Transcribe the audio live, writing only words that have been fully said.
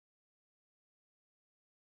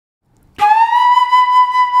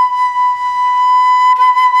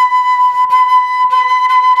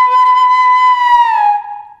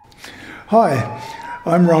Hi,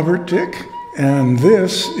 I'm Robert Dick, and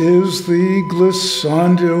this is the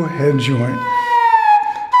Glissando Headjoint.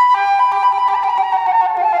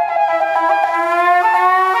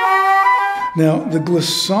 Now, the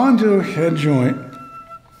Glissando Headjoint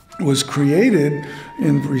was created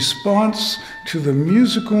in response to the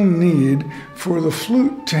musical need for the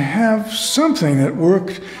flute to have something that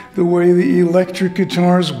worked the way the electric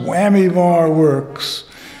guitar's whammy bar works.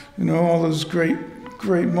 You know, all those great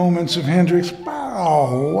moments of Hendrix,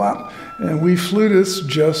 bow, whop, and we flutists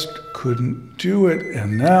just couldn't do it,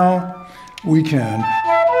 and now we can.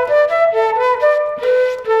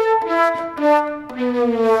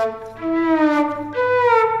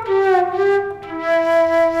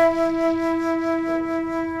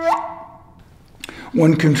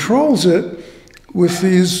 One controls it with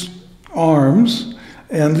these arms,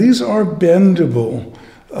 and these are bendable.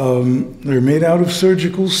 They're made out of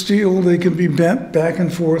surgical steel. They can be bent back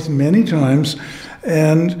and forth many times,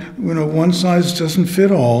 and one size doesn't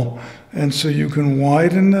fit all, and so you can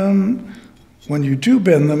widen them. When you do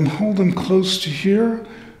bend them, hold them close to here,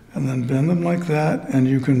 and then bend them like that, and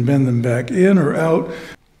you can bend them back in or out.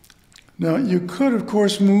 Now, you could, of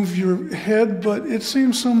course, move your head, but it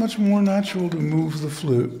seems so much more natural to move the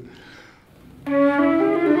flute.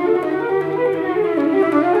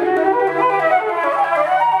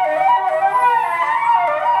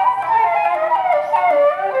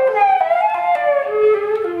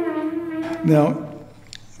 Now,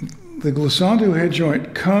 the Glissando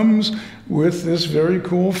Headjoint comes with this very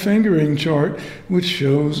cool fingering chart, which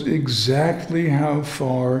shows exactly how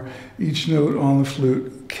far each note on the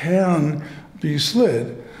flute can be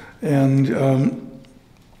slid. And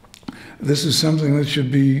this is something that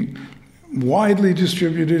should be widely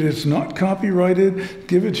distributed. It's not copyrighted.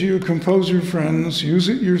 Give it to your composer friends. Use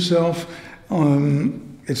it yourself.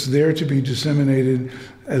 It's there to be disseminated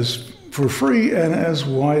for free and as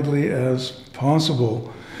widely as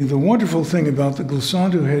possible. The wonderful thing about the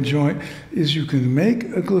Glissando Headjoint is you can make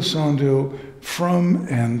a glissando from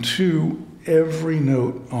and to every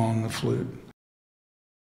note on the flute.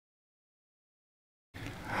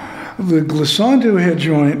 The Glissando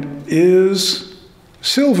Headjoint is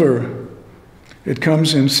silver. It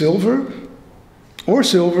comes in silver or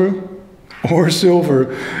silver or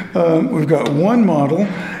silver. We've got one model,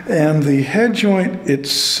 and the head joint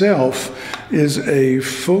itself is a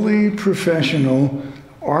fully professional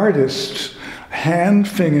artist's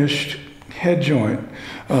hand-finished head joint.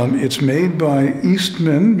 It's made by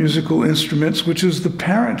Eastman Musical Instruments, which is the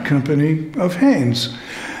parent company of Haynes.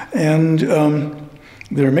 And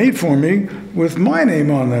they're made for me with my name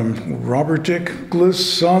on them, Robert Dick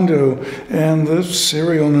Glissando, and the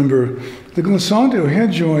serial number. The Glissando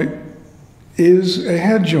head joint is a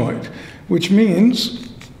head joint, which means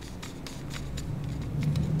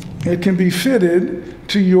it can be fitted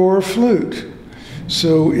to your flute.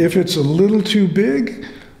 So if it's a little too big,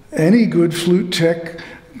 any good flute tech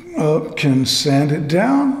can sand it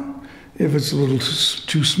down. If it's a little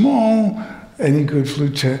too small, any good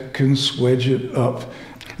flute tech can swedge it up.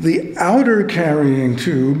 The outer carrying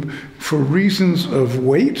tube, for reasons of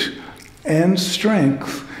weight and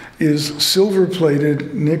strength, is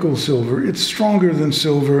silver-plated nickel silver. It's stronger than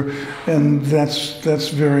silver, and that's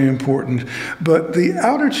very important. But the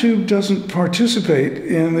outer tube doesn't participate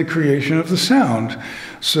in the creation of the sound.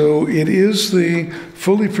 So it is the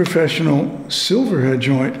fully professional silver head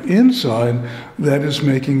joint inside that is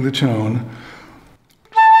making the tone.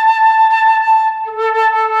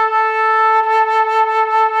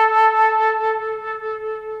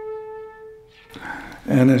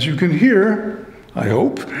 And as you can hear, I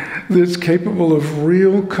hope, it's capable of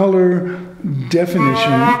real color,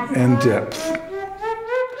 definition, and depth.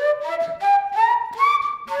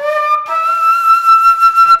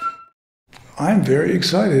 I'm very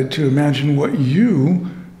excited to imagine what you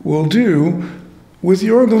will do with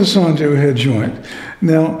your Glissando head joint.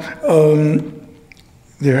 Now,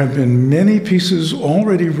 there have been many pieces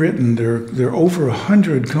already written. There are over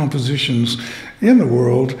 100 compositions in the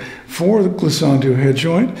world for the Glissando head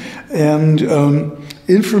joint, and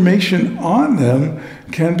information on them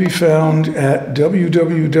can be found at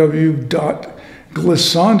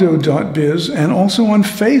www.glissando.biz and also on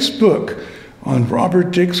Facebook on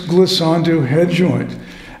Robert Dick's Glissando head joint.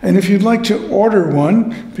 And if you'd like to order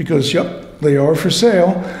one, because yep, they are for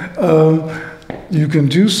sale, you can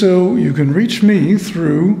do so. You can reach me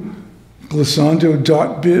through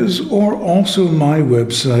glissando.biz or also my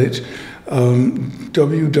website,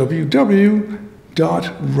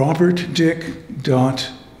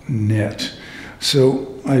 www.robertdick.net. So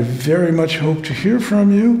I very much hope to hear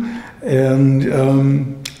from you, and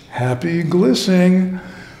happy glissing.